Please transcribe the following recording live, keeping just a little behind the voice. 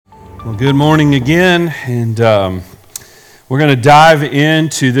Well, good morning again, and we're going to dive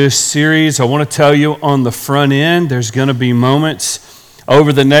into this series. I want to tell you on the front end, there's going to be moments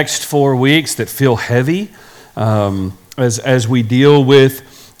over the next 4 weeks that feel heavy as we deal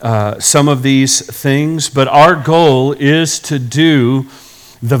with some of these things, but our goal is to do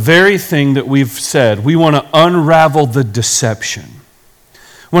the very thing that we've said. We want to unravel the deception.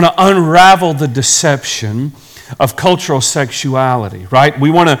 We want to unravel the deception of cultural sexuality, right? We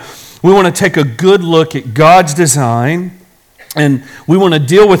want to take a good look at God's design, and we want to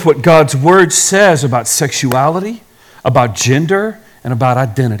deal with what God's Word says about sexuality, about gender, and about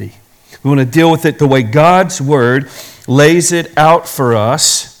identity. We want to deal with it the way God's Word lays it out for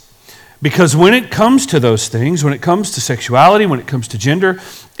us, because when it comes to those things, when it comes to sexuality, when it comes to gender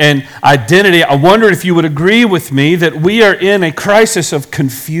and identity, I wonder if you would agree with me that we are in a crisis of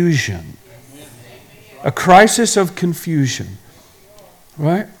confusion. A crisis of confusion,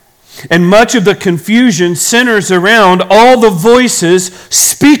 right? And much of the confusion centers around all the voices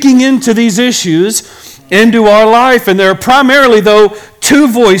speaking into these issues into our life. And there are primarily, though, two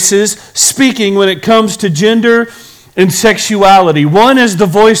voices speaking when it comes to gender and sexuality. One is the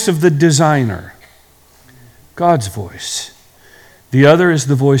voice of the designer, God's voice. The other is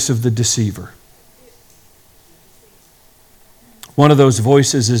the voice of the deceiver. One of those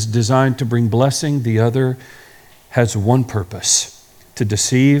voices is designed to bring blessing. The other has one purpose: to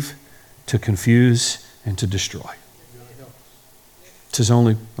deceive, to confuse, and to destroy. It's his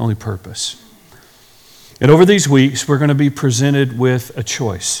only purpose. And over these weeks, we're going to be presented with a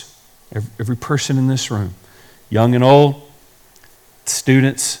choice. Every person in this room, young and old,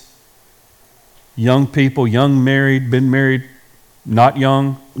 students, young people, young married, been married, not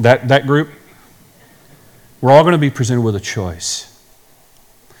young, that group. We're all going to be presented with a choice.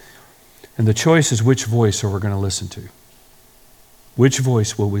 And the choice is, which voice are we going to listen to? Which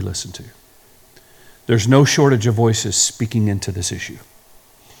voice will we listen to? There's no shortage of voices speaking into this issue,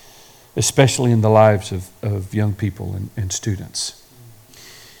 especially in the lives of young people and students.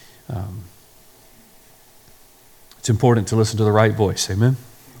 It's important to listen to the right voice, amen?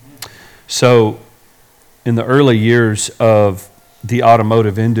 So, in the early years of the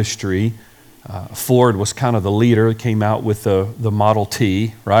automotive industry, Ford was kind of the leader. It came out with the Model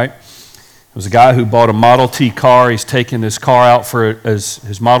T, right? It was a guy who bought a Model T car. He's taking his car out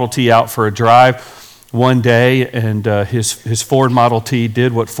his Model T out for a drive one day, and his Ford Model T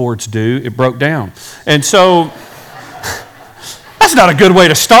did what Fords do. It broke down. And so, that's not a good way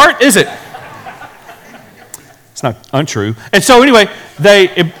to start, is it? It's not untrue. And so anyway,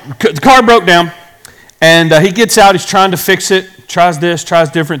 the car broke down, and he gets out. He's trying to fix it. Tries this, tries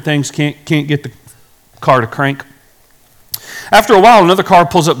different things, can't get the car to crank. After a while, another car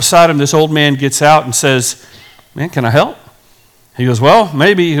pulls up beside him. This old man gets out and says, "Man, can I help?" He goes, "Well,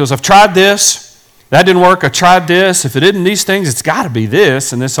 maybe." He goes, "I've tried this. That didn't work. I tried this. If it isn't these things, it's got to be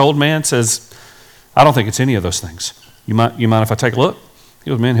this." And this old man says, "I don't think it's any of those things. You mind if I take a look?" He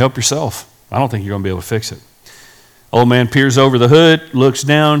goes, "Man, help yourself. I don't think you're going to be able to fix it." Old man peers over the hood, looks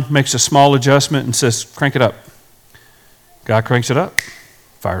down, makes a small adjustment, and says, "Crank it up." Guy cranks it up,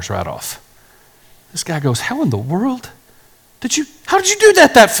 fires right off. This guy goes, "How in the world? How did you do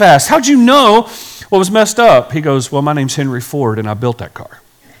that fast? How'd you know what was messed up?" He goes, "Well, my name's Henry Ford, and I built that car.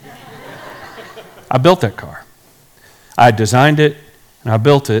 I built that car. I designed it, and I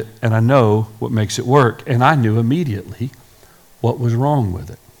built it, and I know what makes it work, and I knew immediately what was wrong with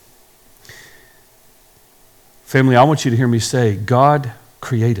it." Family, I want you to hear me say, God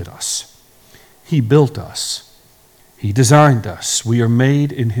created us. He built us. He designed us. We are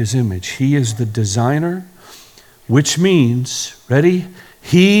made in His image. He is the designer, which means, ready?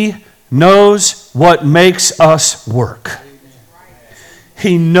 He knows what makes us work.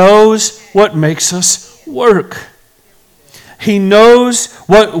 He knows what makes us work. He knows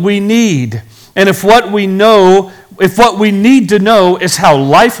what we need. And if what we need to know is how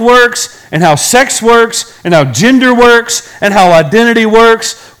life works, and how sex works, and how gender works, and how identity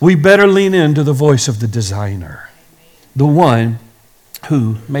works, we better lean into the voice of the designer, the one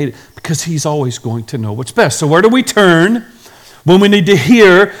who made it, because He's always going to know what's best. So where do we turn when we need to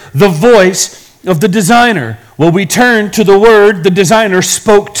hear the voice of the designer? Well, we turn to the word the designer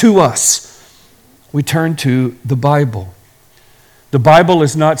spoke to us. We turn to the Bible. The Bible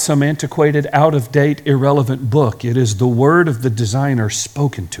is not some antiquated, out-of-date, irrelevant book. It is the word of the designer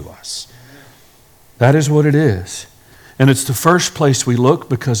spoken to us. That is what it is. And it's the first place we look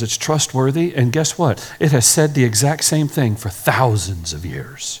because it's trustworthy. And guess what? It has said the exact same thing for thousands of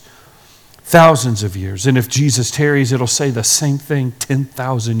years. Thousands of years. And if Jesus tarries, it'll say the same thing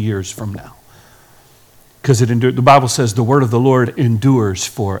 10,000 years from now. because the Bible says the word of the Lord endures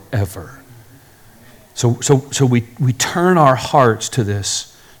forever. So we turn our hearts to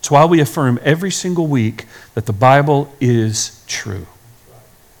this. It's why we affirm every single week that the Bible is true.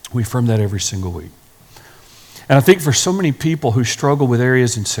 We affirm that every single week. And I think for so many people who struggle with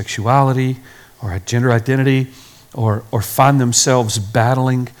areas in sexuality or gender identity or find themselves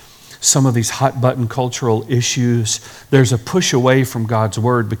battling some of these hot-button cultural issues, there's a push away from God's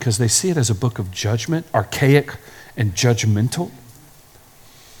Word because they see it as a book of judgment, archaic and judgmental.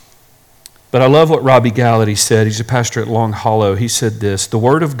 But I love what Robbie Gallaty said. He's a pastor at Long Hollow. He said this: the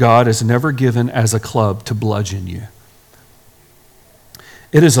Word of God is never given as a club to bludgeon you.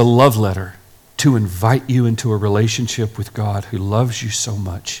 It is a love letter to invite you into a relationship with God who loves you so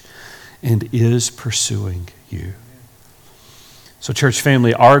much and is pursuing you. So, church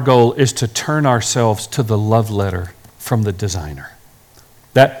family, our goal is to turn ourselves to the love letter from the designer.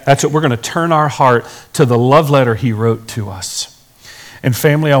 That's what we're going to turn our heart to, the love letter he wrote to us. And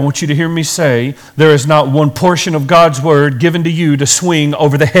family, I want you to hear me say, there is not one portion of God's word given to you to swing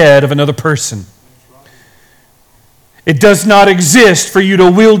over the head of another person. It does not exist for you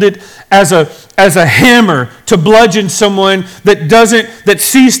to wield it as a hammer to bludgeon someone that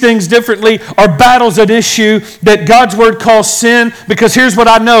sees things differently or battles an issue that God's word calls sin. Because here's what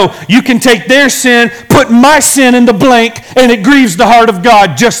I know: you can take their sin, put my sin in the blank, and it grieves the heart of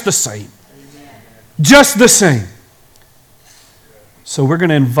God just the same. Just the same. So we're going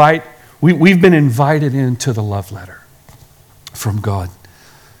to invite, we've been invited into the love letter from God,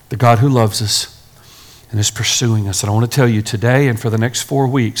 the God who loves us and is pursuing us. And I want to tell you today and for the next 4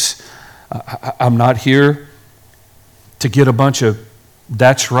 weeks, I'm not here to get a bunch of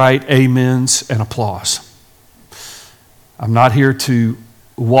that's right, amens, and applause. I'm not here to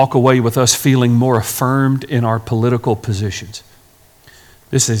walk away with us feeling more affirmed in our political positions.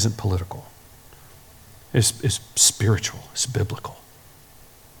 This isn't political. It's spiritual. It's biblical.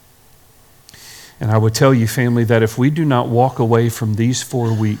 And I would tell you, family, that if we do not walk away from these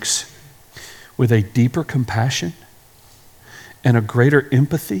 4 weeks with a deeper compassion and a greater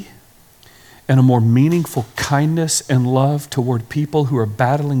empathy and a more meaningful kindness and love toward people who are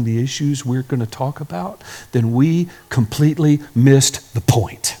battling the issues we're going to talk about, then we completely missed the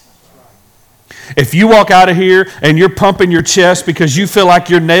point. If you walk out of here and you're pumping your chest because you feel like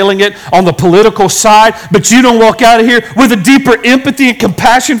you're nailing it on the political side, but you don't walk out of here with a deeper empathy and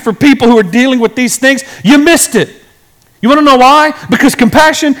compassion for people who are dealing with these things, you missed it. You want to know why? Because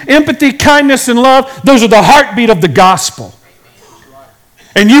compassion, empathy, kindness, and love, those are the heartbeat of the gospel.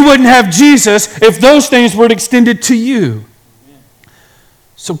 And you wouldn't have Jesus if those things weren't extended to you.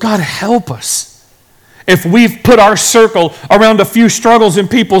 So God, help us. If we've put our circle around a few struggles in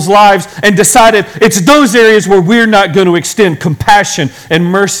people's lives and decided it's those areas where we're not going to extend compassion and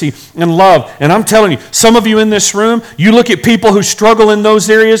mercy and love. And I'm telling you, some of you in this room, you look at people who struggle in those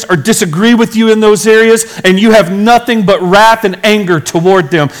areas or disagree with you in those areas, and you have nothing but wrath and anger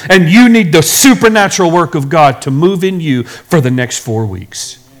toward them. And you need the supernatural work of God to move in you for the next 4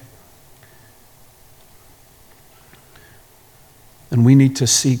 weeks. And we need to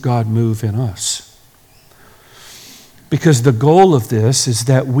see God move in us. Because the goal of this is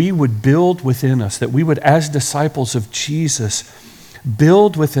that we would build within us, that we would, as disciples of Jesus,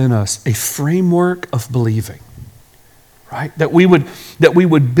 build within us a framework of believing, right? That we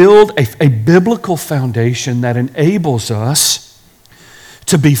would build a biblical foundation that enables us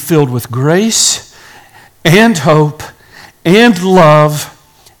to be filled with grace and hope and love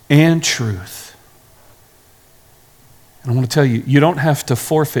and truth. And I want to tell you, you don't have to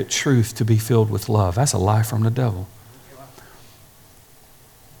forfeit truth to be filled with love. That's a lie from the devil.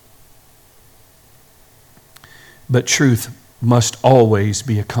 But truth must always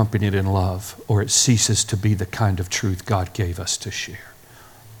be accompanied in love, or it ceases to be the kind of truth God gave us to share.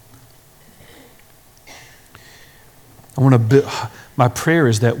 My prayer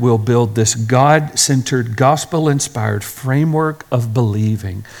is that we'll build this God-centered, gospel-inspired framework of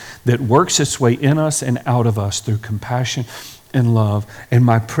believing that works its way in us and out of us through compassion and love. And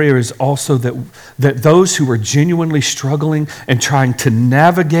my prayer is also that those who are genuinely struggling and trying to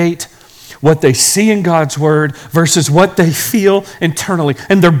navigate what they see in God's word versus what they feel internally,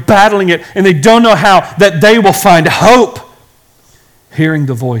 and they're battling it and they don't know how, that they will find hope hearing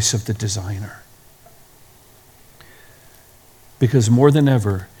the voice of the designer. Because more than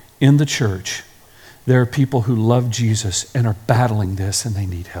ever in the church, there are people who love Jesus and are battling this and they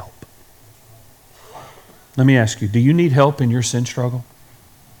need help. Let me ask you, do you need help in your sin struggle?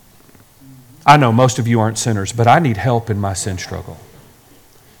 I know most of you aren't sinners, but I need help in my sin struggle.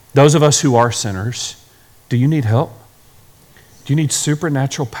 Those of us who are sinners, do you need help? Do Do you need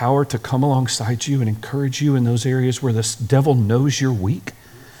supernatural power to come alongside you and encourage you in those areas where the devil knows you're weak?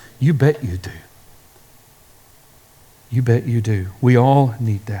 You bet you do. You bet you do. We all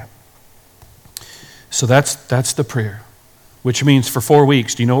need that. So that's the prayer, which means for 4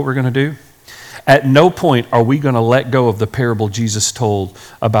 weeks, do you know what we're going to do? At no point are we going to let go of the parable Jesus told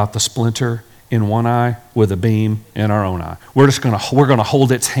about the splinter in one eye with a beam in our own eye. We're going to hold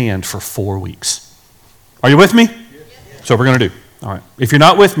its hand for 4 weeks. Are you with me? Yes. So we're going to do. All right. If you're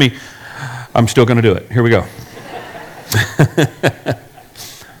not with me, I'm still going to do it. Here we go.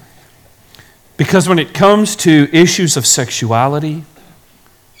 Because when it comes to issues of sexuality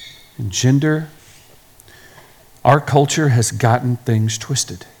and gender, our culture has gotten things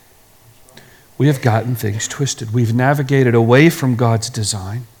twisted. We have gotten things twisted. We've navigated away from God's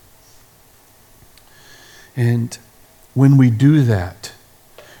design. And when we do that,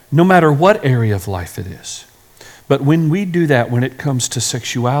 no matter what area of life it is, but when we do that, when it comes to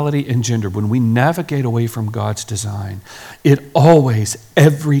sexuality and gender, when we navigate away from God's design, it always,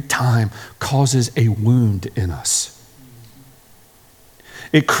 every time, causes a wound in us.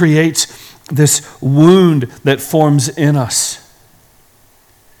 It creates this wound that forms in us.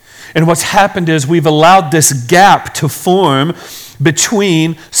 And what's happened is we've allowed this gap to form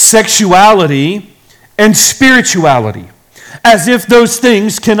between sexuality and spirituality, as if those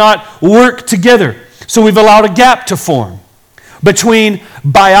things cannot work together. So we've allowed a gap to form between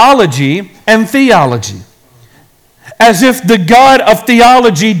biology and theology, as if the God of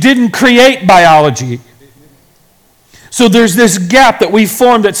theology didn't create biology. So there's this gap that we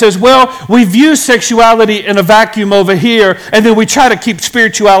formed that says, well, we view sexuality in a vacuum over here, and then we try to keep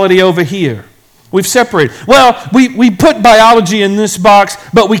spirituality over here. We've separated. Well, we put biology in this box,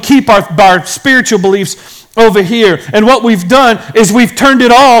 but we keep our spiritual beliefs over here. And what we've done is we've turned it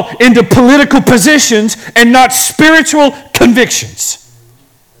all into political positions and not spiritual convictions.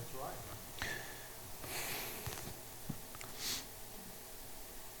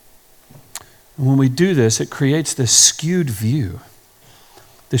 And when we do this, it creates this skewed view,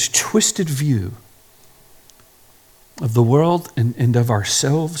 this twisted view of the world and of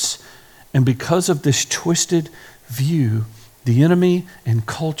ourselves. And because of this twisted view, the enemy and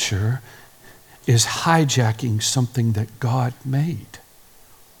culture is hijacking something that God made.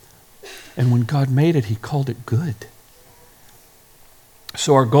 And when God made it, He called it good.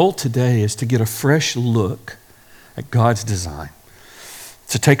 So our goal today is to get a fresh look at God's design,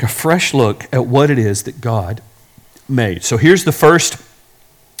 to take a fresh look at what it is that God made. So here's the first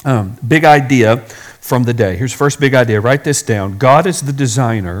big idea from the day. Here's the first big idea. Write this down. God is the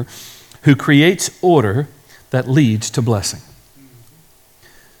designer who creates order that leads to blessing.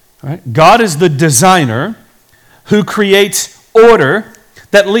 All right? God is the designer who creates order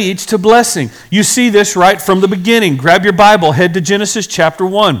that leads to blessing. You see this right from the beginning. Grab your Bible, head to Genesis chapter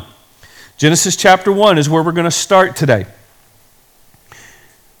 1. Genesis chapter 1 is where we're going to start today.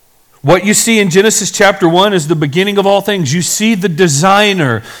 What you see in Genesis chapter 1 is the beginning of all things. You see the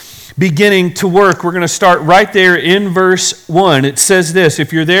designer beginning to work. We're going to start right there in verse 1. It says this.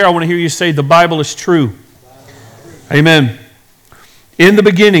 If you're there, I want to hear you say, the Bible is true. Amen. In the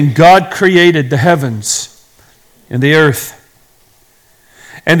beginning, God created the heavens and the earth.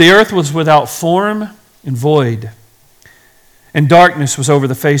 And the earth was without form and void. And darkness was over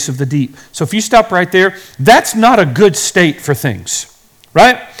the face of the deep. So if you stop right there, that's not a good state for things.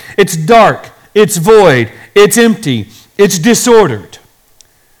 Right? It's dark, it's void, it's empty, it's disordered.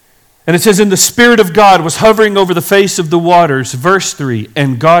 And it says, and the Spirit of God was hovering over the face of the waters. Verse 3,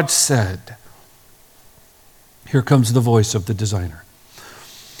 and God said, here comes the voice of the designer.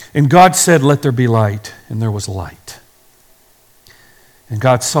 And God said, let there be light, and there was light. And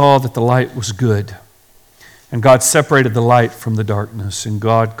God saw that the light was good. And God separated the light from the darkness. And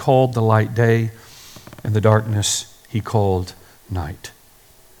God called the light day, and the darkness He called night.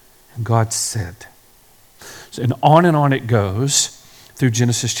 And God said. And on it goes through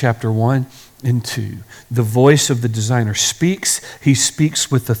Genesis chapter 1 and 2. The voice of the designer speaks. He speaks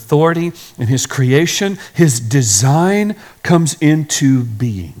with authority in His creation. His design comes into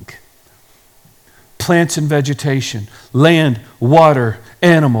being. Plants and vegetation, land, water,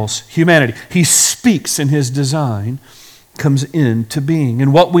 animals, humanity. He speaks in His design comes into being.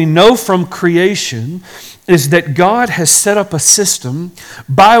 And what we know from creation is that God has set up a system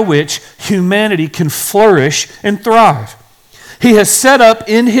by which humanity can flourish and thrive. He has set up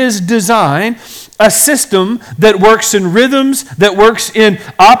in His design a system that works in rhythms, that works in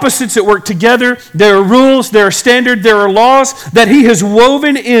opposites that work together. There are rules, there are standards, there are laws that He has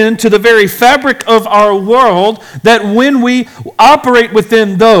woven into the very fabric of our world, that when we operate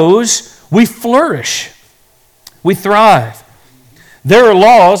within those, we flourish. We thrive. There are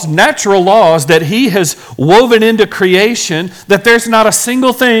laws, natural laws, that He has woven into creation that there's not a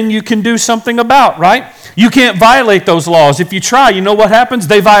single thing you can do something about, right? You can't violate those laws. If you try, you know what happens?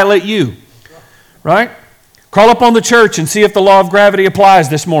 They violate you, right? Crawl up on the church and see if the law of gravity applies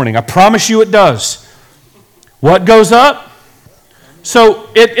this morning. I promise you it does. What goes up? So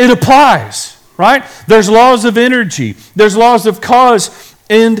it applies, right? There's laws of energy. There's laws of cause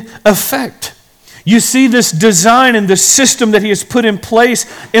and effect. You see this design and this system that He has put in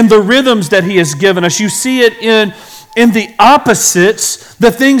place in the rhythms that He has given us. You see it in the opposites,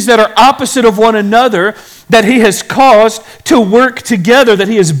 the things that are opposite of one another that He has caused to work together, that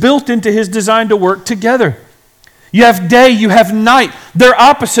He has built into His design to work together. You have day, you have night. They're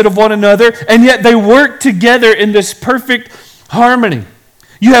opposite of one another, and yet they work together in this perfect harmony.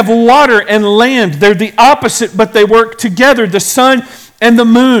 You have water and land. They're the opposite, but they work together. The sun and the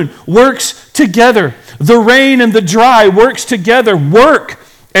moon works together. The rain and the dry works together. Work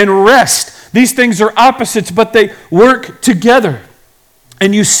and rest. These things are opposites, but they work together.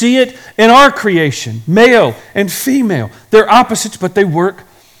 And you see it in our creation, male and female. They're opposites, but they work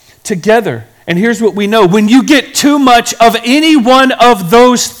together. And here's what we know. When you get too much of any one of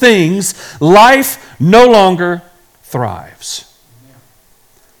those things, life no longer thrives.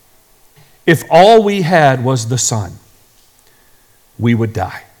 If all we had was the sun, we would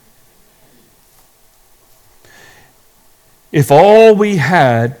die. If all we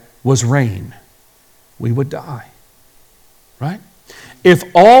had was rain, we would die. Right? If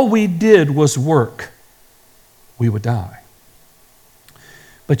all we did was work, we would die.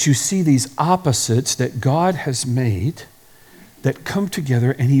 But you see these opposites that God has made that come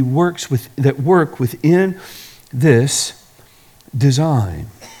together, and He works that work within this design.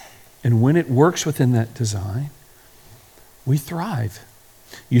 And when it works within that design, we thrive.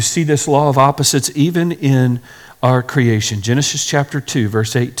 You see this law of opposites even in our creation. Genesis chapter 2,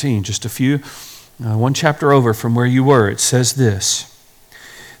 verse 18, just one chapter over from where you were, it says this.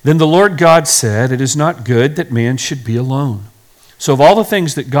 Then the Lord God said, "It is not good that man should be alone." So of all the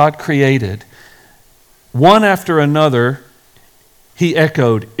things that God created, one after another, He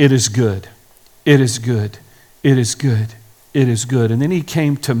echoed, "It is good, it is good, it is good, it is good." And then He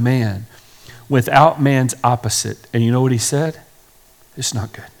came to man without man's opposite. And you know what He said? It's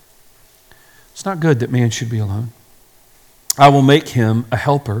not good. It's not good that man should be alone. I will make him a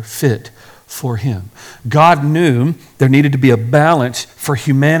helper fit for him. God knew there needed to be a balance for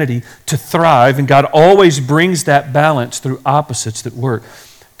humanity to thrive, and God always brings that balance through opposites that work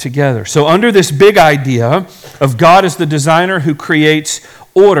together. So under this big idea of God as the designer who creates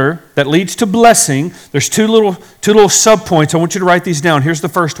order that leads to blessing, there's two little subpoints. I want you to write these down. Here's the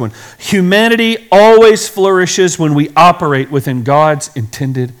first one. Humanity always flourishes when we operate within God's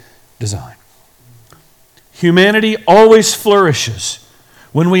intended design. Humanity always flourishes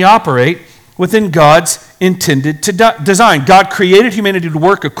when we operate within God's intended design. God created humanity to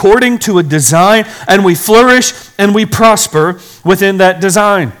work according to a design, and we flourish and we prosper within that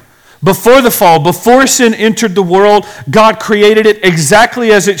design. Before the fall, before sin entered the world, God created it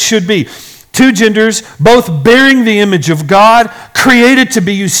exactly as it should be. Two genders, both bearing the image of God, created to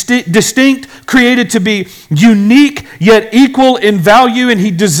be distinct, created to be unique, yet equal in value, and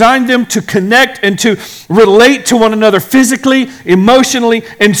He designed them to connect and to relate to one another physically, emotionally,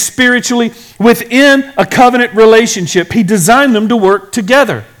 and spiritually within a covenant relationship. He designed them to work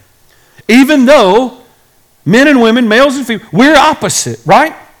together. Even though men and women, males and females, we're opposite,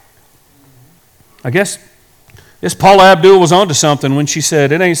 right? I guess Paula Abdul was onto something when she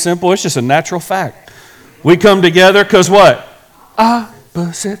said, it ain't simple, it's just a natural fact. We come together because what?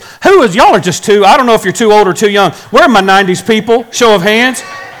 Opposite. Y'all are just too, I don't know if you're too old or too young. Where are my 90s people? Show of hands.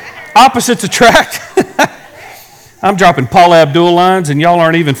 Opposites attract. I'm dropping Paula Abdul lines and y'all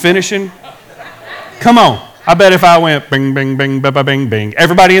aren't even finishing. Come on. I bet if I went bing, bing, bing, ba, ba, bing, bing,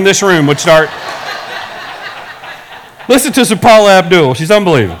 everybody in this room would start. Listen to some Paula Abdul. She's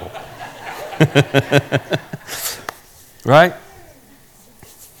unbelievable. Right?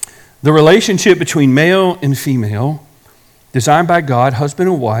 The relationship between male and female, designed by God, husband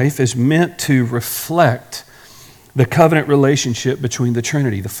and wife, is meant to reflect the covenant relationship between the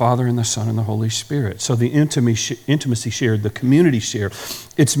Trinity, the Father and the Son and the Holy Spirit. So the intimacy shared, the community shared,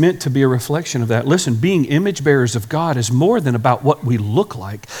 it's meant to be a reflection of that. Listen, being image bearers of God is more than about what we look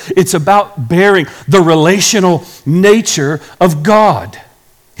like. It's about bearing the relational nature of God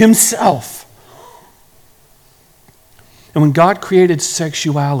Himself. And when God created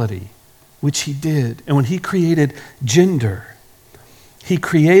sexuality, which He did, and when He created gender, He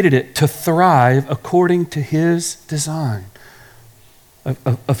created it to thrive according to His design.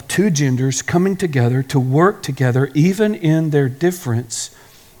 of two genders coming together to work together, even in their difference,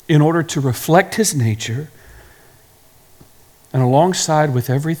 in order to reflect his nature. And alongside with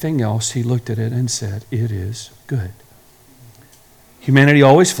everything else, he looked at it and said, it is good. Humanity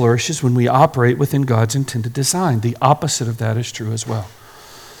always flourishes when we operate within God's intended design. The opposite of that is true as well.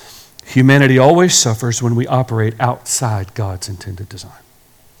 Humanity always suffers when we operate outside God's intended design.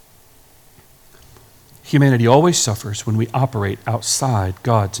 Humanity always suffers when we operate outside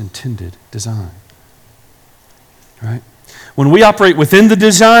God's intended design. Right? When we operate within the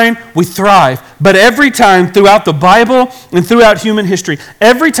design, we thrive. But every time throughout the Bible and throughout human history,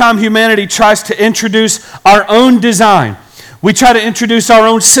 every time humanity tries to introduce our own design, we try to introduce our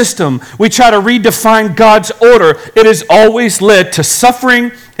own system, we try to redefine God's order, it has always led to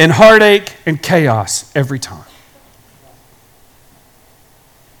suffering and heartache and chaos every time.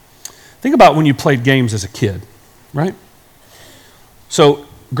 Think about when you played games as a kid, right? So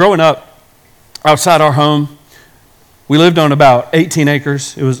growing up outside our home, we lived on about 18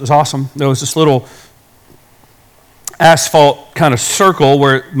 acres. It was awesome. There was this little asphalt kind of circle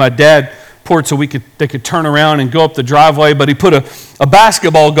where my dad poured so they could turn around and go up the driveway, but he put a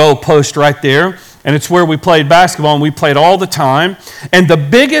basketball goal post right there, and it's where we played basketball, and we played all the time. And the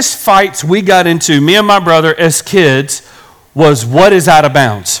biggest fights we got into, me and my brother as kids, was what is out of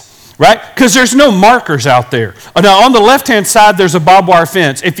bounds. Right? Because there's no markers out there. Now, on the left-hand side, there's a barbed wire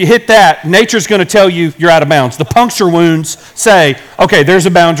fence. If you hit that, nature's going to tell you you're out of bounds. The puncture wounds say, okay, there's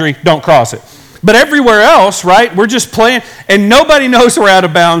a boundary, don't cross it. But everywhere else, right, we're just playing, and nobody knows where out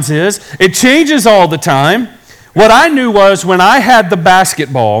of bounds is. It changes all the time. What I knew was when I had the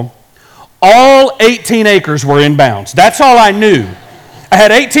basketball, all 18 acres were in bounds. That's all I knew. I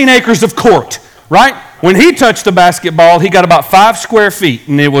had 18 acres of court, right? When he touched the basketball, he got about 5 square feet,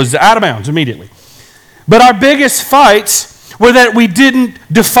 and it was out of bounds immediately. But our biggest fights were that we didn't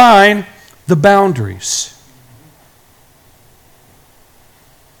define the boundaries.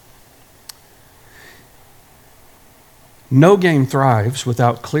 No game thrives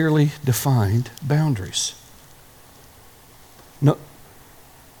without clearly defined boundaries. No,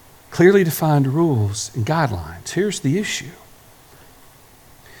 clearly defined rules and guidelines. Here's the issue.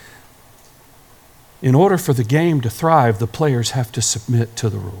 In order for the game to thrive, the players have to submit to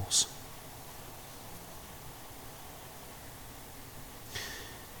the rules.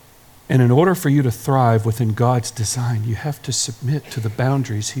 And in order for you to thrive within God's design, you have to submit to the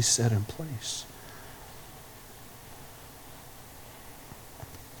boundaries He set in place.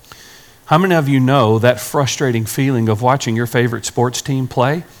 How many of you know that frustrating feeling of watching your favorite sports team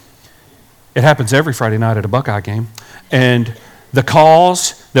play? It happens every Friday night at a Buckeye game. And the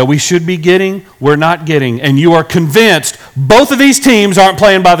calls that we should be getting, we're not getting. And you are convinced both of these teams aren't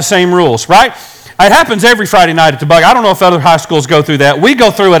playing by the same rules, right? It happens every Friday night at the Buckeye. I don't know if other high schools go through that. We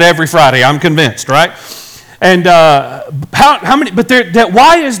go through it every Friday, I'm convinced, right? And how many? But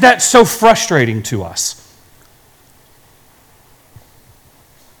why is that so frustrating to us?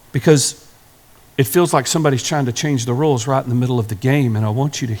 Because it feels like somebody's trying to change the rules right in the middle of the game, and I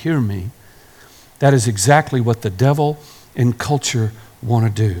want you to hear me. That is exactly what the devil and culture want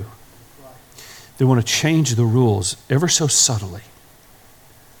to do. They want to change the rules ever so subtly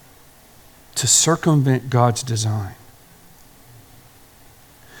to circumvent God's design.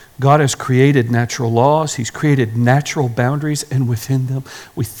 God has created natural laws. He's created natural boundaries, and within them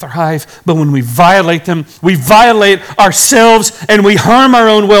we thrive. But when we violate them, we violate ourselves and we harm our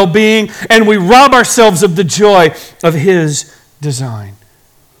own well-being and we rob ourselves of the joy of His design.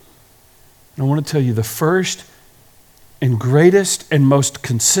 And I want to tell you the first and greatest and most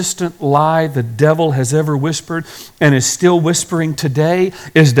consistent lie the devil has ever whispered and is still whispering today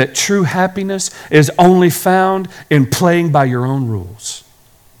is that true happiness is only found in playing by your own rules.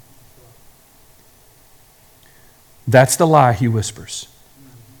 That's the lie he whispers.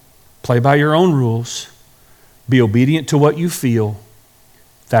 Play by your own rules. Be obedient to what you feel.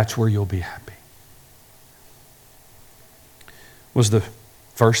 That's where you'll be happy. Was the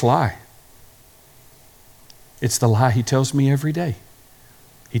first lie. It's the lie he tells me every day.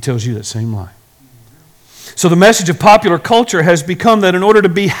 He tells you that same lie. So the message of popular culture has become that in order to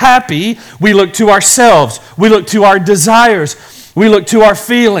be happy, we look to ourselves. We look to our desires. We look to our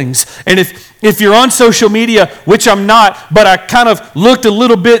feelings. And If you're on social media, which I'm not, but I kind of looked a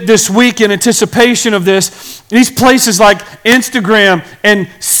little bit this week in anticipation of this, these places like Instagram and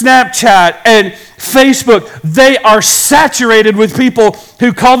Snapchat and Facebook, they are saturated with people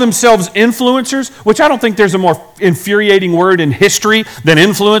who call themselves influencers, which I don't think there's a more infuriating word in history than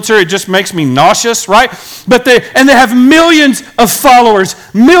influencer. It just makes me nauseous, right? But they have millions of followers,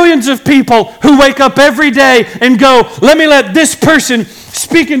 millions of people who wake up every day and go, let me let this person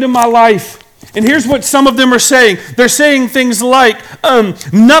speak into my life. And here's what some of them are saying. They're saying things like,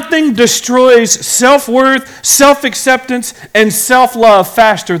 nothing destroys self-worth, self-acceptance, and self-love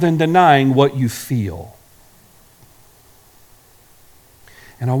faster than denying what you feel.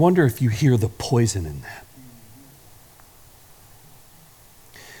 And I wonder if you hear the poison in that.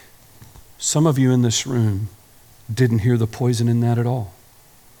 Some of you in this room didn't hear the poison in that at all.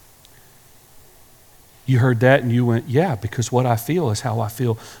 You heard that and you went, yeah, because what I feel is how I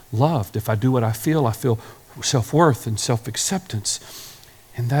feel loved. If I do what I feel self-worth and self-acceptance.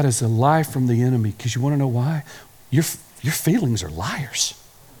 And that is a lie from the enemy, because you want to know why? Your feelings are liars.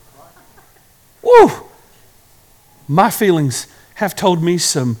 Woo! My feelings have told me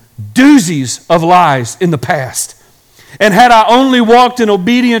some doozies of lies in the past. And had I only walked in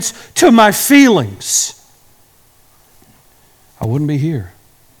obedience to my feelings, I wouldn't be here.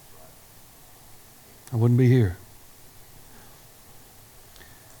 I wouldn't be here.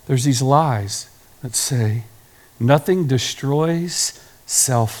 There's these lies that say nothing destroys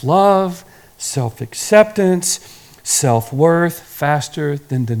self-love, self-acceptance, self-worth faster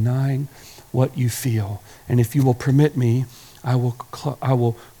than denying what you feel. And if you will permit me, I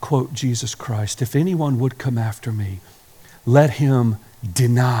will quote Jesus Christ. If anyone would come after me, let him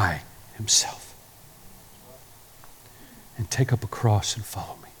deny himself and take up a cross and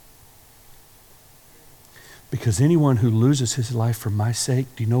follow me. Because anyone who loses his life for my sake,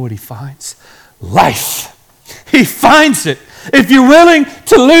 do you know what he finds? Life. He finds it. If you're willing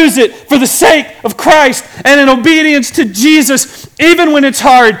to lose it for the sake of Christ and in obedience to Jesus, even when it's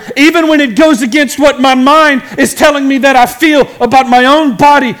hard, even when it goes against what my mind is telling me that I feel about my own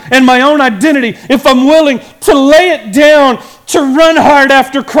body and my own identity, if I'm willing to lay it down, to run hard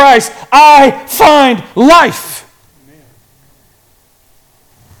after Christ, I find life.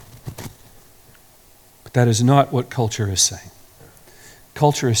 That is not what culture is saying.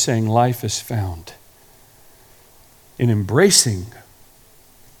 Culture is saying life is found in embracing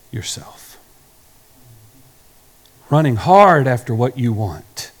yourself, running hard after what you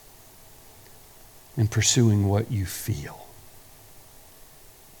want, and pursuing what you feel.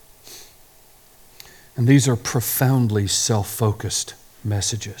 And these are profoundly self-focused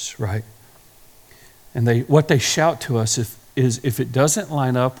messages, right? And what they shout to us is if it doesn't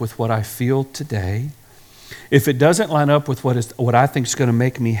line up with what I feel today, if it doesn't line up with what I think is going to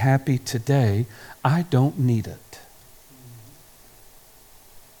make me happy today, I don't need it.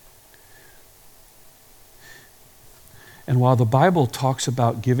 And while the Bible talks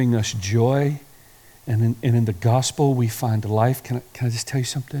about giving us joy, and in the gospel we find life, can I just tell you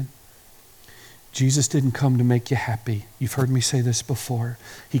something? Jesus didn't come to make you happy. You've heard me say this before.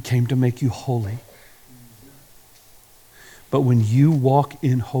 He came to make you holy. But when you walk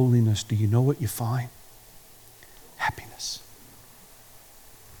in holiness, do you know what you find? Happiness.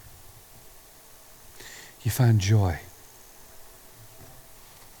 You find joy.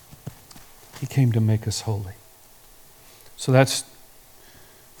 He came to make us holy. So that's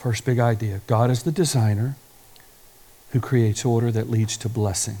first big idea. God is the designer who creates order that leads to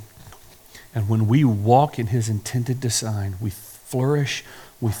blessing. And when we walk in his intended design, we flourish,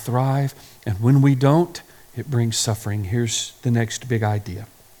 we thrive, and when we don't, it brings suffering. Here's the next big idea.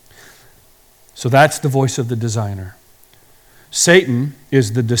 So that's the voice of the designer. Satan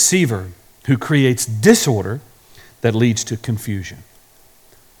is the deceiver who creates disorder that leads to confusion.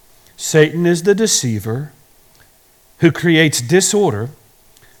 Satan is the deceiver who creates disorder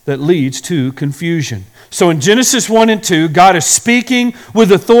that leads to confusion. So in Genesis 1 and 2, God is speaking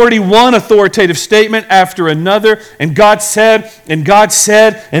with authority, one authoritative statement after another, and God said,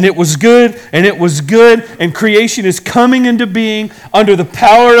 and it was good, and it was good, and creation is coming into being under the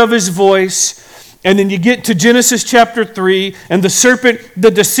power of his voice. And then you get to Genesis chapter 3, and the serpent, the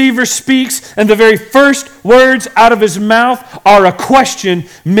deceiver, speaks, and the very first words out of his mouth are a question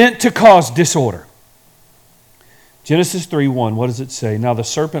meant to cause disorder. Genesis 3:1, what does it say? Now the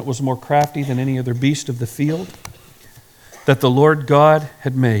serpent was more crafty than any other beast of the field that the Lord God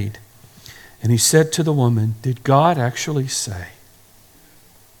had made. And he said to the woman, did God actually say?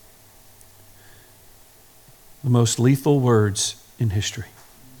 The most lethal words in history.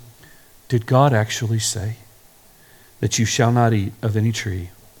 Did God actually say that you shall not eat of any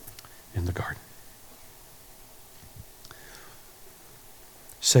tree in the garden.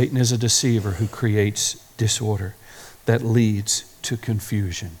 Satan is a deceiver who creates disorder that leads to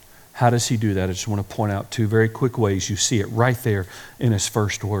confusion. How does he do that? I just want to point out two very quick ways. You see it right there in his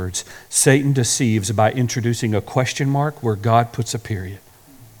first words. Satan deceives by introducing a question mark where God puts a period.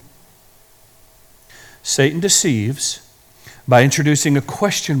 Satan deceives by introducing a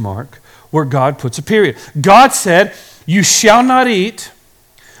question mark where God puts a period. God said, "You shall not eat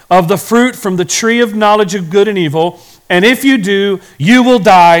of the fruit from the tree of knowledge of good and evil, and if you do, you will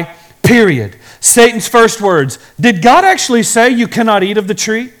die," period. Satan's first words. Did God actually say you cannot eat of the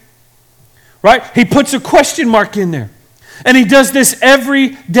tree? Right? He puts a question mark in there. And he does this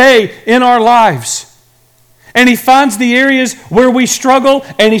every day in our lives. And he finds the areas where we struggle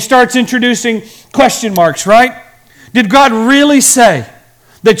and he starts introducing question marks, right? Did God really say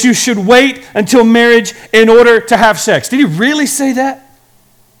that you should wait until marriage in order to have sex? Did he really say that?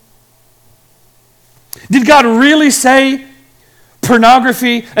 Did God really say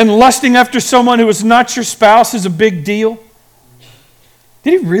pornography and lusting after someone who is not your spouse is a big deal?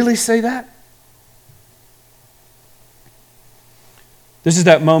 Did he really say that? This is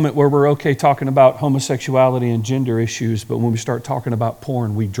that moment where we're okay talking about homosexuality and gender issues, but when we start talking about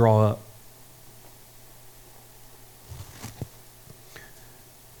porn, we draw up.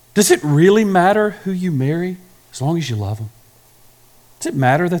 Does it really matter who you marry as long as you love them? Does it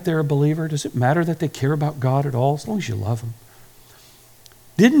matter that they're a believer? Does it matter that they care about God at all as long as you love them?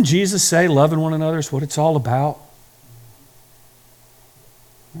 Didn't Jesus say loving one another is what it's all about?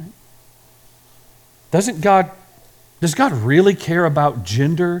 Right? Does God really care about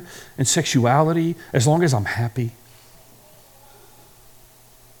gender and sexuality as long as I'm happy?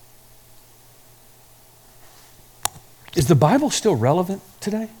 Is the Bible still relevant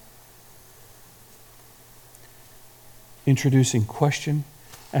today? Introducing question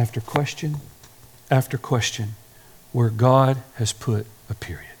after question after question where God has put a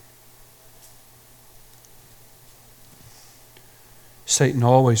period. Satan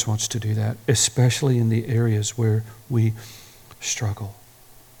always wants to do that, especially in the areas where we struggle.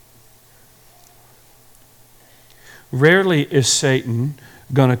 Rarely is Satan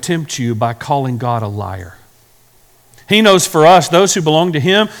going to tempt you by calling God a liar. He knows for us, those who belong to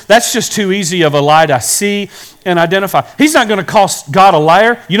him, that's just too easy of a lie to see and identify. He's not going to call God a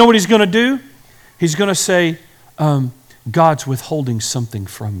liar. You know what he's going to do? He's going to say, God's withholding something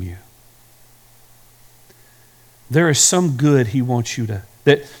from you. There is some good he wants you to,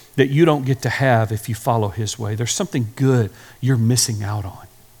 that you don't get to have if you follow his way. There's something good you're missing out on.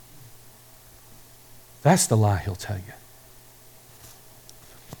 That's the lie he'll tell you.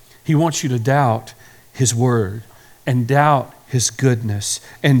 He wants you to doubt his word and doubt his goodness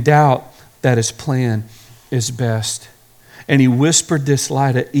and doubt that his plan is best. And he whispered this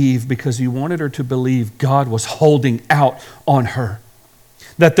lie to Eve because he wanted her to believe God was holding out on her.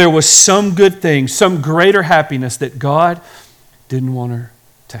 That there was some good thing, some greater happiness that God didn't want her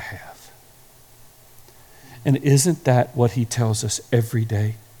to have. And isn't that what he tells us every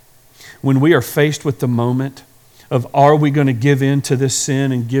day? When we are faced with the moment of are we going to give in to this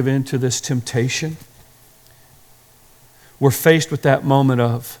sin and give in to this temptation? We're faced with that moment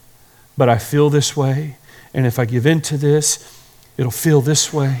of, but I feel this way, and if I give in to this, it'll feel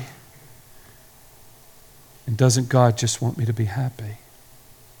this way. And doesn't God just want me to be happy?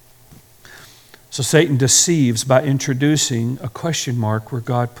 So Satan deceives by introducing a question mark where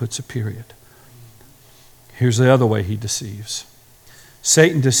God puts a period. Here's the other way he deceives.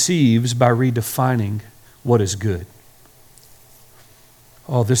 Satan deceives by redefining what is good.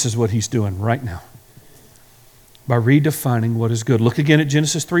 Oh, this is what he's doing right now. By redefining what is good. Look again at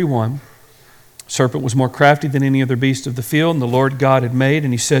Genesis 3:1. Serpent was more crafty than any other beast of the field, and the Lord God had made,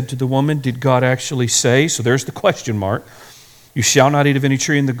 and he said to the woman, did God actually say? So there's the question mark. You shall not eat of any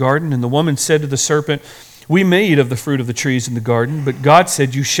tree in the garden. And the woman said to the serpent, we may eat of the fruit of the trees in the garden, but God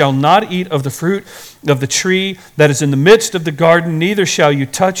said, you shall not eat of the fruit of the tree that is in the midst of the garden, neither shall you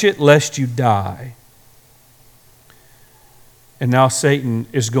touch it, lest you die. And now Satan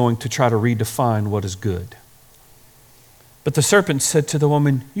is going to try to redefine what is good. But the serpent said to the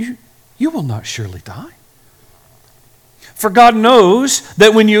woman, you will not surely die. For God knows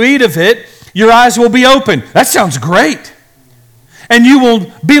that when you eat of it, your eyes will be open. That sounds great. And you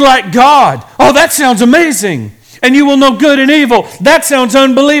will be like God. Oh, that sounds amazing. And you will know good and evil. That sounds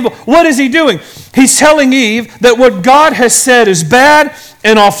unbelievable. What is he doing? He's telling Eve that what God has said is bad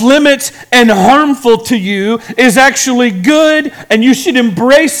and off limits and harmful to you is actually good, and you should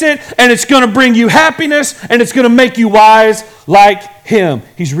embrace it, and it's going to bring you happiness, and it's going to make you wise like him.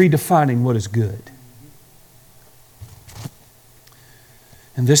 He's redefining what is good.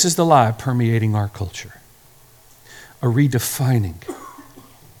 And this is the lie permeating our culture. A redefining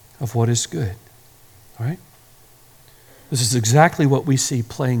of what is good. All right? This is exactly what we see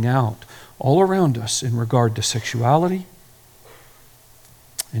playing out all around us in regard to sexuality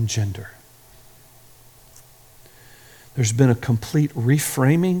and gender. There's been a complete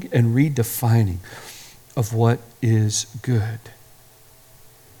reframing and redefining of what is good.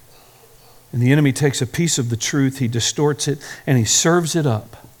 And the enemy takes a piece of the truth, he distorts it, and he serves it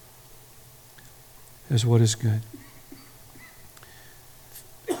up as what is good.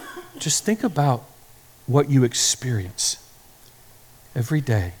 Just think about what you experience every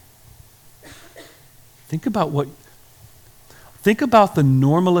day. Think about the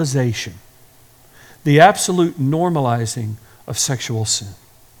normalization, the absolute normalizing of sexual sin.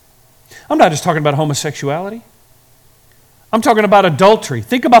 I'm not just talking about homosexuality. I'm talking about adultery.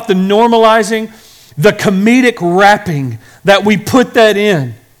 Think about the normalizing, the comedic wrapping that we put that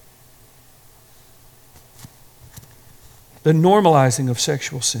in. The normalizing of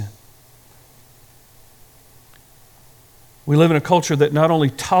sexual sin. We live in a culture that not only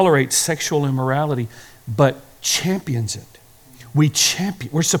tolerates sexual immorality, but champions it.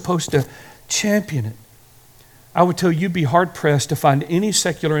 We're supposed to champion it. I would tell you, you'd be hard-pressed to find any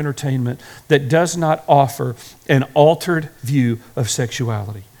secular entertainment that does not offer an altered view of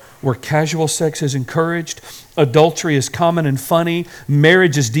sexuality, where casual sex is encouraged, adultery is common and funny,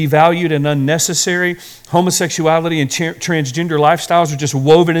 marriage is devalued and unnecessary, homosexuality and transgender lifestyles are just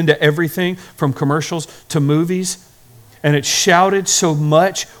woven into everything from commercials to movies, and it's shouted so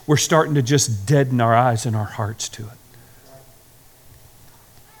much we're starting to just deaden our eyes and our hearts to it.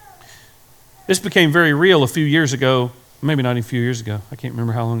 This became very real a few years ago, maybe not even a few years ago. I can't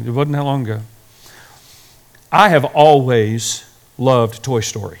remember how long, it wasn't that long ago. I have always loved Toy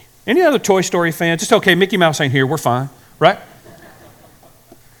Story. Any other Toy Story fans? Just okay, Mickey Mouse ain't here, we're fine, right?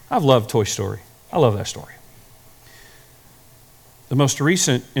 I've loved Toy Story. I love that story. The most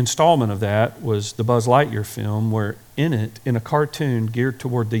recent installment of that was the Buzz Lightyear film, where in it, in a cartoon geared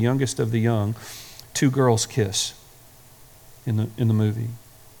toward the youngest of the young, two girls kiss in the movie.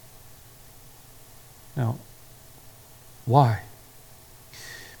 Now, why?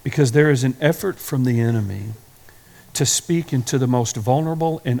 Because there is an effort from the enemy to speak into the most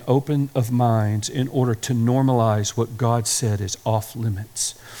vulnerable and open of minds in order to normalize what God said is off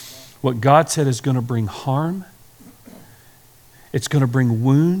limits. What God said is going to bring harm, it's going to bring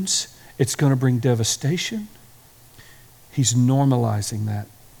wounds, it's going to bring devastation. He's normalizing that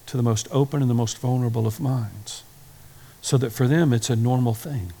to the most open and the most vulnerable of minds, so that for them it's a normal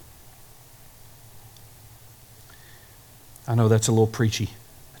thing. I know that's a little preachy.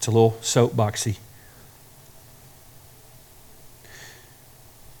 It's a little soapboxy.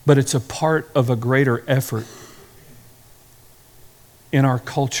 But it's a part of a greater effort in our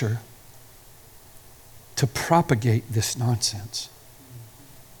culture to propagate this nonsense.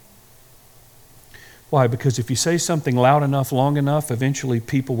 Why? Because if you say something loud enough, long enough, eventually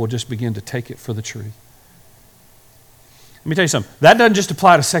people will just begin to take it for the truth. Let me tell you something. That doesn't just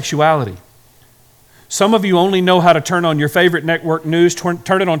apply to sexuality. Some of you only know how to turn on your favorite network news, turn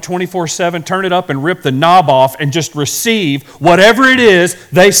it on 24/7, turn it up and rip the knob off and just receive whatever it is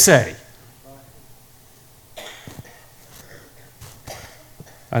they say.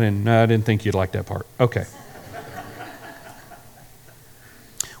 I didn't think you'd like that part. Okay.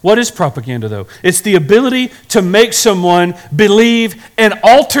 What is propaganda, though? It's the ability to make someone believe an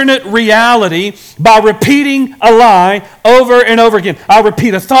alternate reality by repeating a lie over and over again. I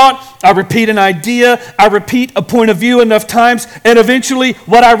repeat a thought, I repeat an idea, I repeat a point of view enough times, and eventually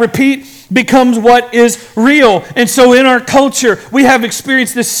what I repeat becomes what is real. And so in our culture, we have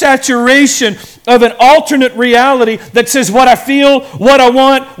experienced this saturation of an alternate reality that says what I feel, what I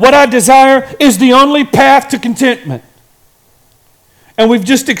want, what I desire is the only path to contentment. And we've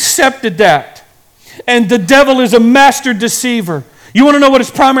just accepted that. And the devil is a master deceiver. You want to know what his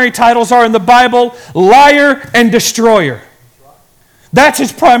primary titles are in the Bible? Liar and destroyer. That's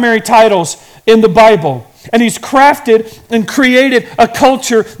his primary titles in the Bible. And he's crafted and created a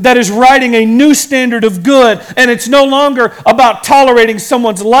culture that is writing a new standard of good. And it's no longer about tolerating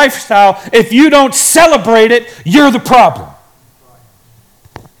someone's lifestyle. If you don't celebrate it, you're the problem.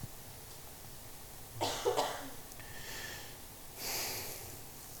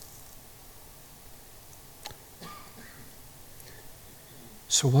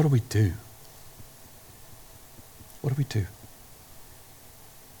 So what do we do? What do we do?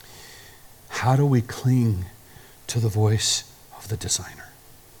 How do we cling to the voice of the designer?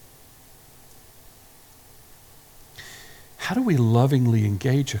 How do we lovingly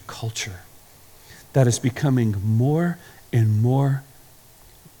engage a culture that is becoming more and more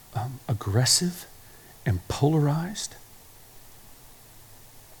aggressive and polarized.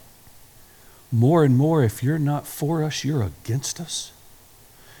 More and more, if you're not for us, you're against us.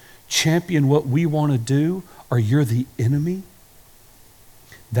 Champion what we want to do, or you're the enemy.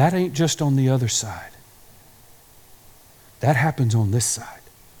 That ain't just on the other side. That happens on this side.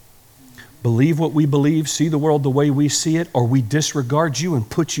 Believe what we believe, see the world the way we see it, or we disregard you and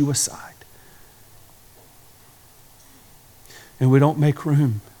put you aside. And we don't make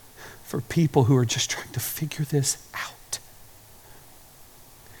room for people who are just trying to figure this out.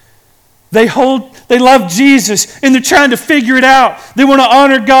 They love Jesus, and they're trying to figure it out. They want to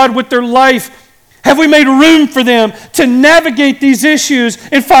honor God with their life. Have we made room for them to navigate these issues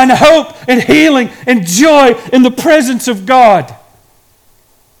and find hope and healing and joy in the presence of God?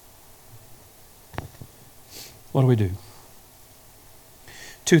 What do?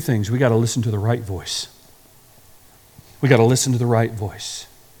 Two things. We got to listen to the right voice. We got to listen to the right voice.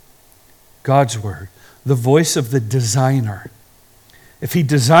 God's word, the voice of the designer. If he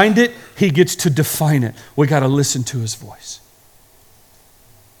designed it, he gets to define it. We got to listen to his voice.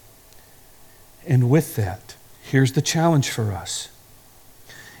 And with that, here's the challenge for us.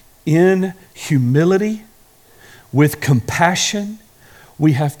 In humility, with compassion,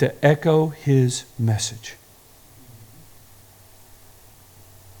 we have to echo his message.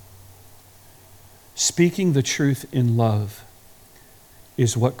 Speaking the truth in love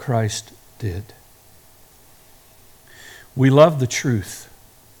is what Christ did. We love the truth,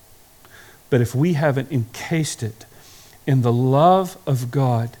 but if we haven't encased it in the love of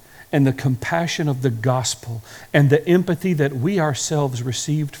God and the compassion of the gospel and the empathy that we ourselves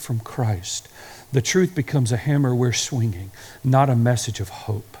received from Christ, the truth becomes a hammer we're swinging, not a message of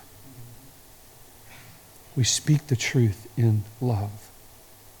hope. We speak the truth in love.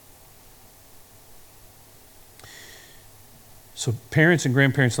 So parents and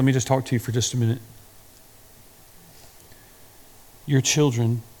grandparents, let me just talk to you for just a minute. Your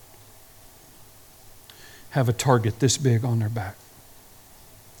children have a target this big on their back.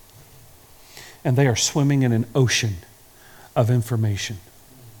 And they are swimming in an ocean of information.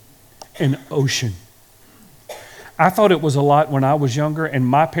 An ocean. I thought it was a lot when I was younger, and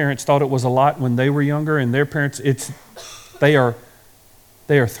my parents thought it was a lot when they were younger, and their parents, they are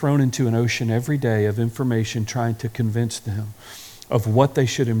thrown into an ocean every day of information trying to convince them of what they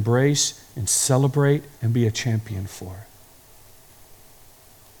should embrace and celebrate and be a champion for.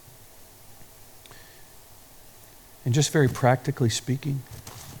 And just very practically speaking,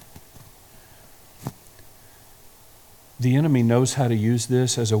 the enemy knows how to use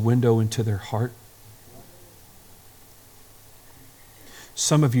this as a window into their heart.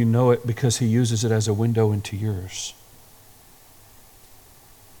 Some of you know it because he uses it as a window into yours.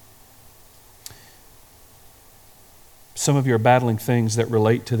 Some of you are battling things that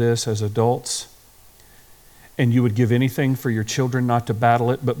relate to this as adults, and you would give anything for your children not to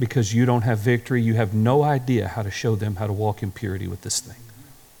battle it, but because you don't have victory, you have no idea how to show them how to walk in purity with this thing.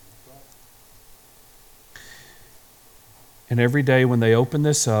 And every day when they open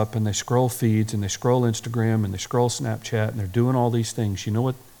this up and they scroll feeds and they scroll Instagram and they scroll Snapchat and they're doing all these things, you know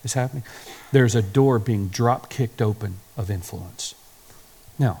what is happening? There's a door being drop-kicked open of influence.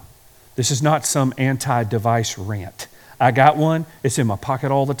 Now, this is not some anti-device rant. I got one, it's in my pocket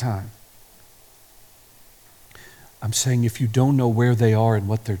all the time. I'm saying if you don't know where they are and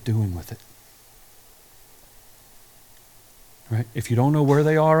what they're doing with it, right? If you don't know where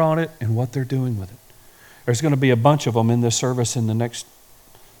they are on it and what they're doing with it, there's going to be a bunch of them in this service in the next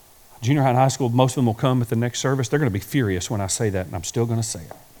junior high and high school. Most of them will come at the next service. They're going to be furious when I say that, and I'm still going to say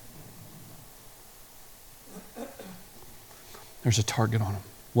it. There's a target on them.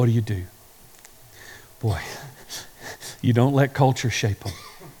 What do? Boy, you don't let culture shape them.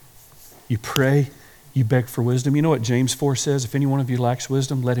 You pray, you beg for wisdom. You know what James 4 says? If any one of you lacks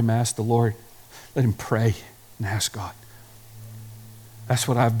wisdom, let him ask the Lord. Let him pray and ask God. That's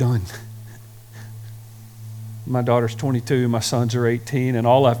what I've done. My daughter's 22, my sons are 18, and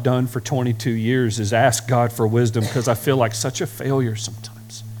all I've done for 22 years is ask God for wisdom because I feel like such a failure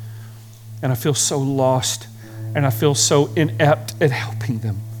sometimes. And I feel so lost, and I feel so inept at helping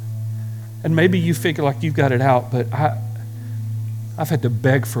them. And maybe you figure like you've got it out, but I've had to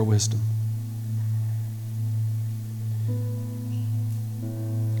beg for wisdom.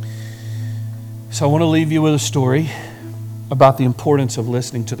 So I want to leave you with a story about the importance of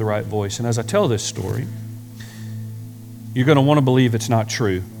listening to the right voice. And as I tell this story, you're going to want to believe it's not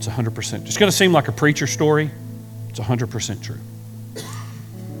true. It's 100%. It's going to seem like a preacher story. It's 100% true.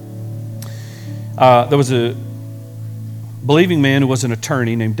 There was a believing man who was an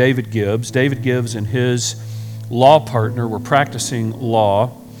attorney named David Gibbs. David Gibbs and his law partner were practicing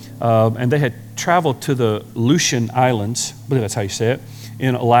law and they had traveled to the Aleutian Islands, I believe that's how you say it,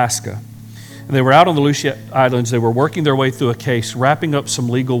 in Alaska. And they were out on the Aleutian Islands. They were working their way through a case, wrapping up some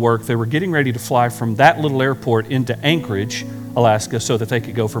legal work. They were getting ready to fly from that little airport into Anchorage, Alaska, so that they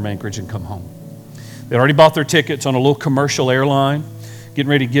could go from Anchorage and come home. They already bought their tickets on a little commercial airline, getting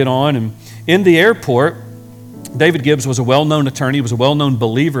ready to get on. And in the airport, David Gibbs was a well-known attorney. He was a well-known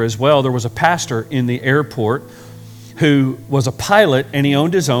believer as well. There was a pastor in the airport who was a pilot, and he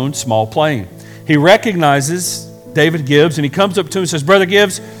owned his own small plane. He recognizes David Gibbs, and he comes up to him and says, "Brother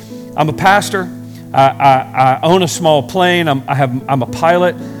Gibbs, I'm a pastor. I own a small plane. I'm a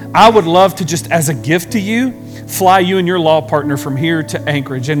pilot. I would love to just, as a gift to you, fly you and your law partner from here to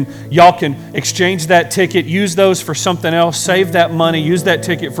Anchorage, and y'all can exchange that ticket, use those for something else, save that money, use that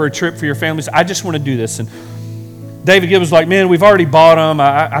ticket for a trip for your families. I just want to do this." And David Gibbs was like, "Man, we've already bought them.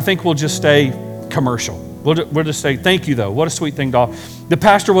 I think we'll just stay commercial. We'll just say, thank you, though. What a sweet thing, doll." The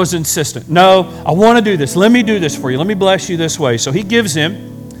pastor was insistent. "No, I want to do this. Let me do this for you. Let me bless you this way." So he gives him,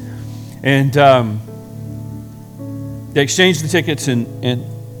 and they exchange the tickets, and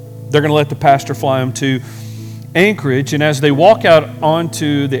they're going to let the pastor fly them to Anchorage. And as they walk out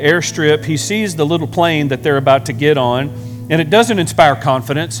onto the airstrip, he sees the little plane that they're about to get on, and it doesn't inspire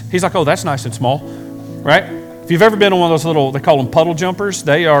confidence. He's like, "Oh, that's nice and small," right? If you've ever been on one of those little, they call them puddle jumpers,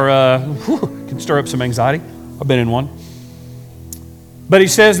 they are, can stir up some anxiety. I've been in one. But he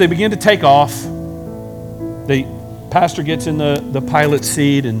says they begin to take off. The pastor gets in the pilot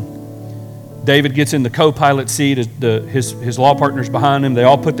seat, and David gets in the co-pilot seat. His law partner's behind him. They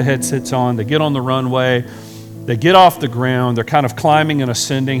all put the headsets on. They get on the runway. They get off the ground. They're kind of climbing and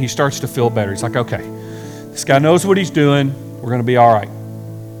ascending. He starts to feel better. He's like, "Okay, this guy knows what he's doing. We're going to be all right."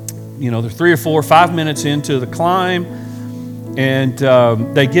 You know, they're 3 or 4 or 5 minutes into the climb, and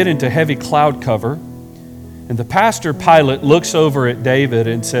they get into heavy cloud cover. And the pastor pilot looks over at David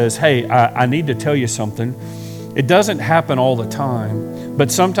and says, "Hey, I need to tell you something. It doesn't happen all the time,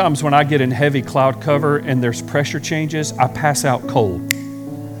 but sometimes when I get in heavy cloud cover and there's pressure changes, I pass out cold."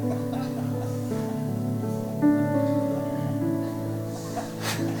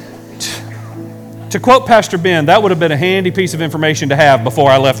 To quote Pastor Ben, that would have been a handy piece of information to have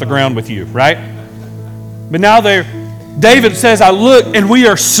before I left the ground with you, right? But now David says, "I look and we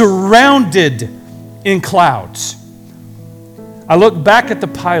are surrounded in clouds." I look back at the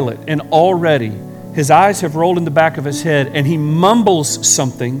pilot, and already his eyes have rolled in the back of his head, and he mumbles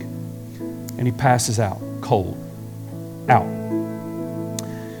something, and he passes out, cold, out.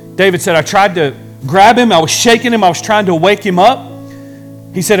 David said, "I tried to grab him. I was shaking him. I was trying to wake him up."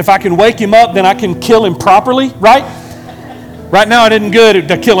 He said, "If I can wake him up, then I can kill him properly," right? Right now it isn't good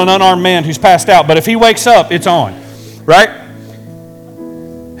to kill an unarmed man who's passed out, but if he wakes up, it's on, right?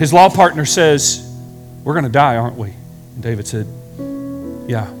 His law partner says, "We're going to die, aren't we?" And David said,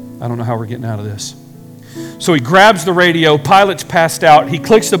 "Yeah, I don't know how we're getting out of this." So he grabs the radio, pilot's passed out, he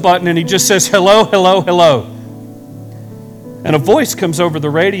clicks the button, and he just says, "Hello, hello, hello." And a voice comes over the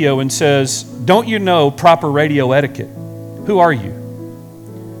radio and says, "Don't you know proper radio etiquette? Who are you?"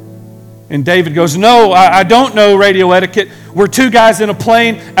 And David goes, "No, I don't know radio etiquette. We're 2 guys in a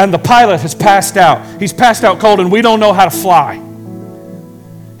plane, and the pilot has passed out. He's passed out cold, and we don't know how to fly."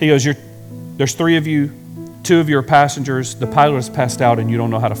 He goes, "There's 3 of you. 2 of you are passengers. The pilot has passed out, and you don't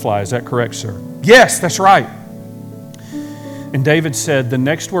know how to fly. Is that correct, sir?" "Yes, that's right." And David said the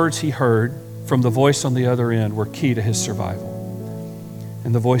next words he heard from the voice on the other end were key to his survival.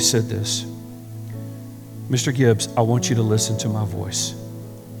 And the voice said this, "Mr. Gibbs, I want you to listen to my voice.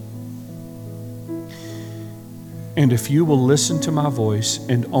 And if you will listen to my voice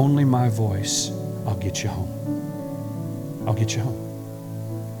and only my voice, I'll get you home. I'll get you home."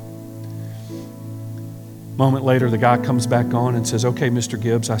 A moment later, the guy comes back on and says, "Okay, Mr.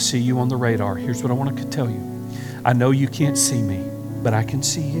 Gibbs, I see you on the radar. Here's what I want to tell you. I know you can't see me, but I can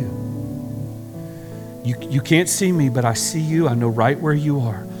see you. You can't see me, but I see you. I know right where you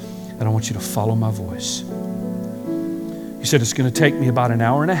are, and I want you to follow my voice." He said, "It's going to take me about an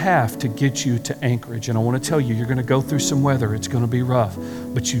hour and a half to get you to Anchorage. And I want to tell you, you're going to go through some weather. It's going to be rough.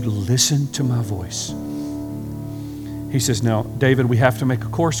 But you listen to my voice." He says, "Now, David, we have to make a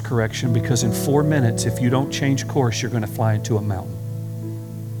course correction because in 4 minutes, if you don't change course, you're going to fly into a mountain.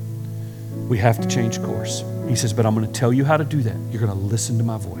 We have to change course." He says, "But I'm going to tell you how to do that. You're going to listen to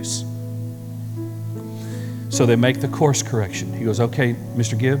my voice." So they make the course correction. He goes, "Okay,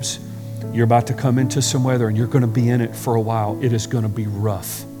 Mr. Gibbs, you're about to come into some weather and you're going to be in it for a while. It is going to be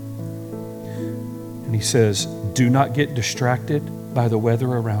rough." And he says, "Do not get distracted by the weather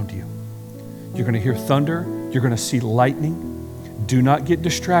around you. You're going to hear thunder. You're going to see lightning. Do not get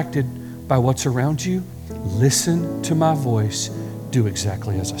distracted by what's around you. Listen to my voice. do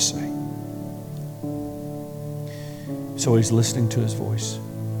exactly as I say. So he's listening to his voice.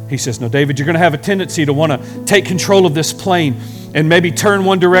 He says, no, David, you're going to have a tendency to want to take control of this plane and maybe turn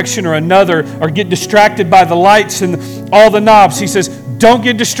one direction or another or get distracted by the lights and all the knobs. He says, don't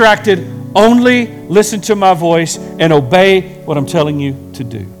get distracted. Only listen to my voice and obey what I'm telling you to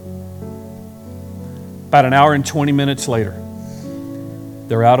do. About an hour and 20 minutes later,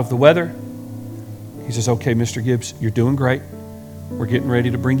 they're out of the weather. He says, okay, Mr. Gibbs, you're doing great. We're getting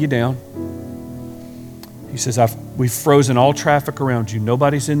ready to bring you down. He says, we've frozen all traffic around you.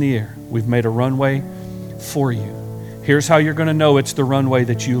 Nobody's in the air. We've made a runway for you. Here's how you're going to know it's the runway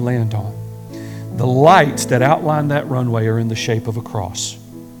that you land on. The lights that outline that runway are in the shape of a cross.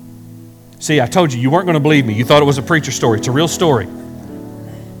 See, I told you weren't going to believe me. You thought it was a preacher story. It's a real story.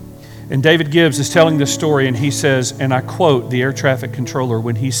 And David Gibbs is telling this story, and he says, and I quote the air traffic controller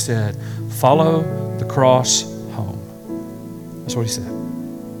when he said, follow the cross home. That's what he said.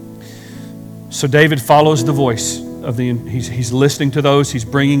 So David follows the voice of he's listening to those, he's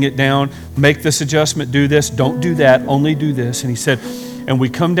bringing it down, make this adjustment, do this, don't do that, only do this. And he said, and we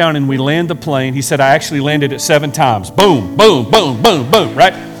come down and we land the plane. He said, I actually landed it 7 times. Boom, boom, boom, boom, boom,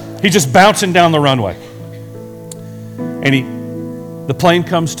 right? He's just bouncing down the runway. And the plane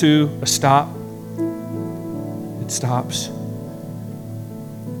comes to a stop. It stops.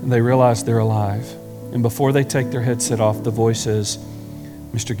 And they realize they're alive. And before they take their headset off, the voice says,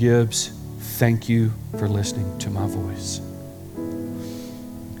 Mr. Gibbs, thank you for listening to my voice.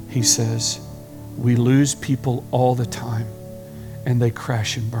 He says, we lose people all the time and they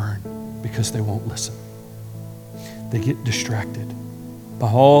crash and burn because they won't listen. They get distracted by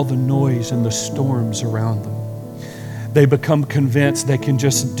all the noise and the storms around them. They become convinced they can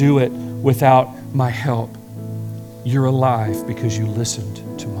just do it without my help. You're alive because you listened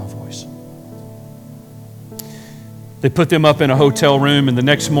to my voice. They put them up in a hotel room, and the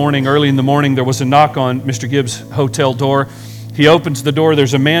next morning, early in the morning, there was a knock on Mr. Gibbs' hotel door. He opens the door.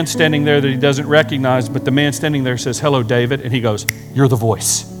 There's a man standing there that he doesn't recognize, but the man standing there says, hello, David. And he goes, you're the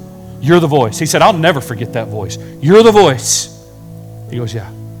voice. You're the voice. He said, I'll never forget that voice. You're the voice. He goes, yeah,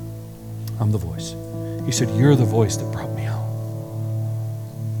 I'm the voice. He said, you're the voice that brought me home.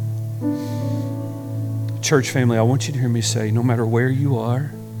 Church family, I want you to hear me say, no matter where you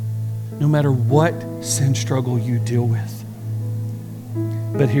are, no matter what sin struggle you deal with.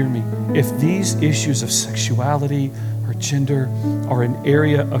 But hear me, if these issues of sexuality or gender are an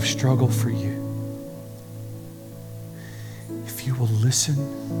area of struggle for you, if you will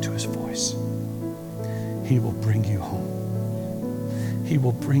listen to his voice, he will bring you home. He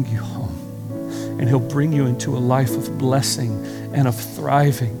will bring you home. And he'll bring you into a life of blessing and of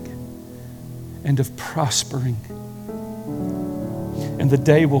thriving and of prospering. And the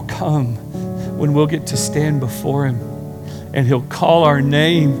day will come when we'll get to stand before him and he'll call our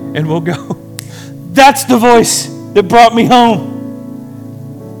name and we'll go, that's the voice that brought me home.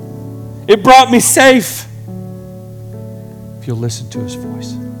 It brought me safe. If you'll listen to his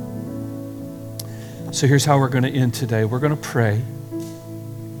voice. So here's how we're going to end today. We're going to pray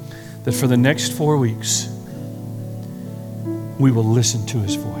that for the next 4 weeks, we will listen to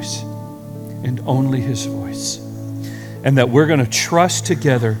his voice and only his voice. And that we're going to trust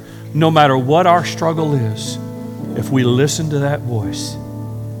together, no matter what our struggle is, if we listen to that voice,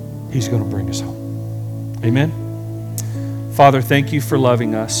 he's going to bring us home. Amen? Father, thank you for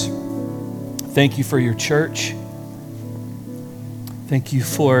loving us. Thank you for your church. Thank you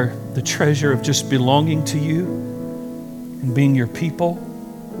for the treasure of just belonging to you and being your people.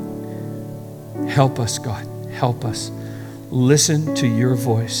 Help us, God. Help us. Listen to your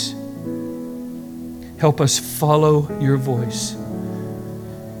voice. Help us follow your voice.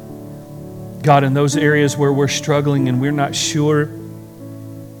 God, in those areas where we're struggling and we're not sure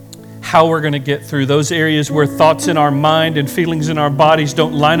how we're going to get through, those areas where thoughts in our mind and feelings in our bodies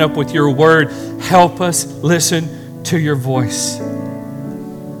don't line up with your word, help us listen to your voice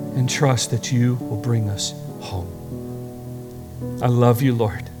and trust that you will bring us home. I love you,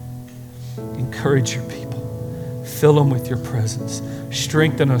 Lord. Encourage your people. Fill them with your presence.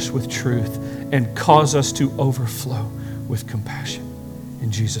 Strengthen us with truth and cause us to overflow with compassion.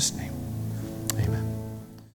 In Jesus' name.